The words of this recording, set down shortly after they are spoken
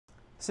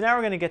So now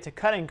we're going to get to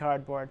cutting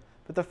cardboard,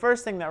 but the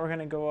first thing that we're going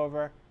to go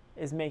over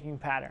is making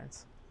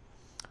patterns.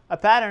 A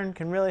pattern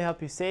can really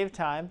help you save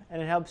time, and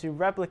it helps you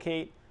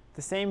replicate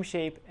the same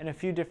shape in a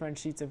few different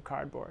sheets of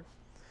cardboard.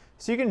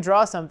 So you can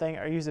draw something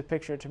or use a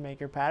picture to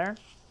make your pattern.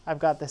 I've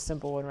got this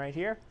simple one right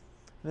here.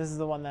 This is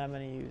the one that I'm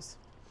going to use.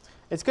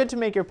 It's good to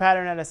make your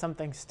pattern out of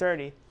something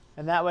sturdy,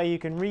 and that way you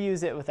can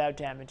reuse it without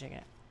damaging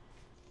it.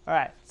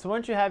 Alright, so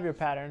once you have your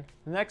pattern,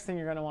 the next thing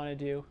you're going to want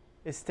to do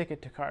is stick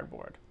it to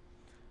cardboard.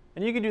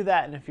 And you can do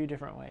that in a few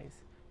different ways.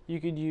 You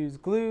could use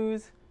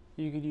glues,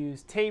 you could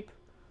use tape,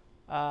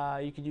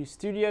 you could use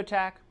studio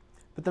tack,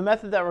 but the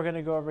method that we're going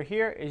to go over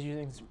here is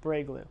using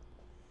spray glue.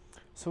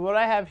 So what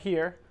I have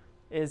here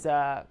is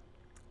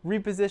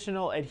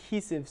repositional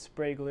adhesive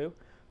spray glue,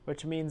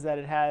 which means that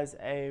it has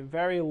a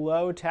very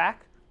low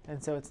tack,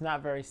 and so it's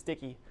not very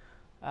sticky.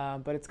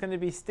 But it's going to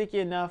be sticky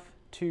enough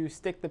to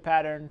stick the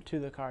pattern to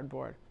the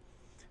cardboard.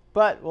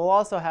 But we'll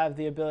also have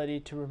the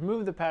ability to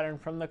remove the pattern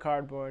from the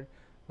cardboard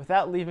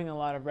without leaving a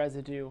lot of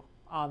residue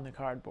on the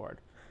cardboard.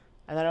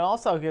 And then it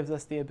also gives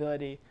us the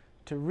ability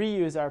to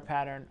reuse our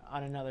pattern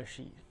on another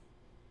sheet.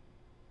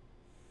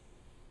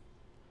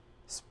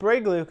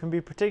 Spray glue can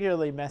be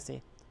particularly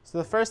messy. So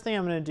the first thing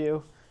I'm going to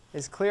do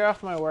is clear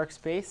off my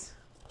workspace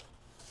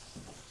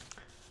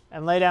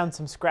and lay down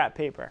some scrap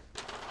paper.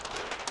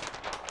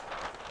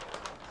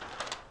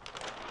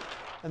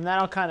 And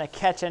that'll kind of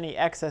catch any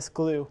excess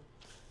glue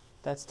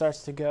that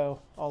starts to go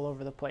all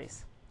over the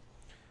place.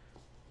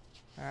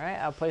 Alright,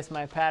 I'll place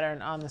my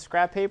pattern on the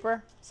scrap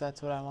paper, so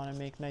that's what I want to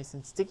make nice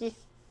and sticky.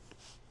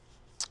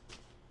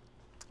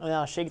 And then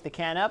I'll shake the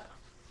can up,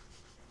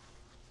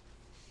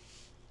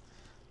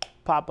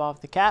 pop off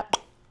the cap,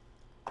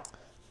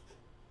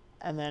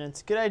 and then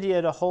it's a good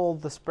idea to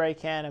hold the spray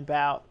can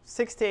about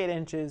 6 to 8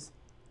 inches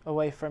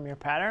away from your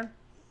pattern,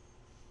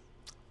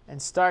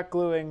 and start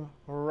gluing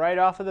right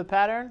off of the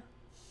pattern,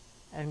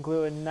 and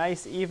glue in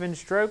nice even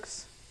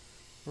strokes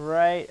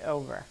right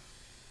over.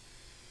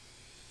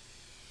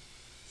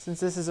 Since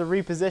this is a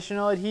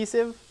repositional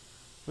adhesive,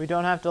 we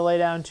don't have to lay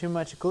down too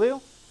much glue.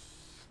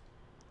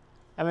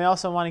 And we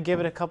also want to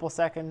give it a couple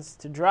seconds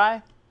to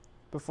dry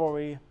before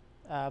we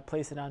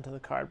place it onto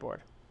the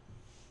cardboard.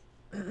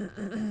 So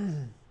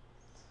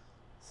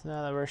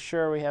now that we're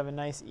sure we have a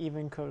nice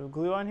even coat of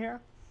glue on here,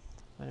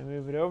 I'm going to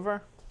move it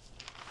over,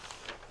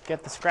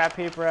 get the scrap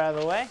paper out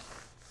of the way.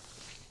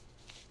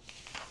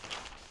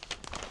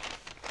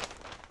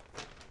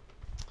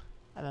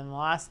 And then the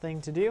last thing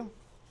to do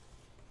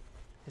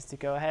is to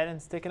go ahead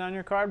and stick it on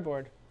your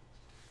cardboard.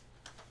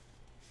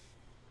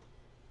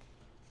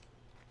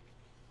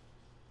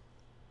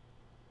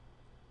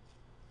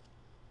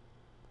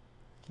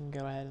 You can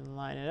go ahead and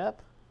line it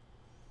up.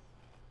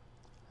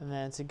 And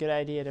then it's a good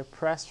idea to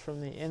press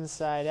from the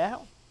inside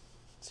out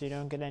so you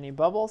don't get any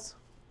bubbles.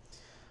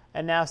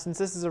 And now, since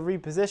this is a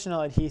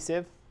repositional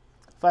adhesive,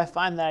 if I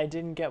find that I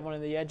didn't get one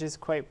of the edges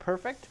quite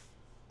perfect,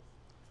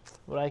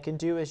 what I can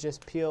do is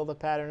just peel the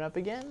pattern up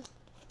again.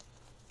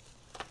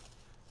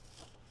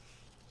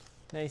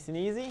 Nice and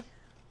easy.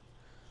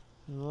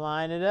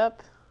 Line it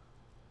up.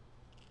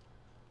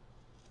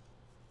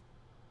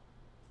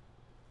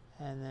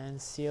 And then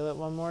seal it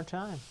one more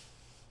time.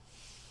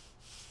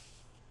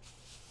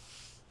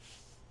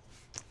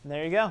 And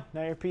there you go.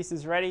 Now your piece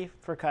is ready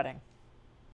for cutting.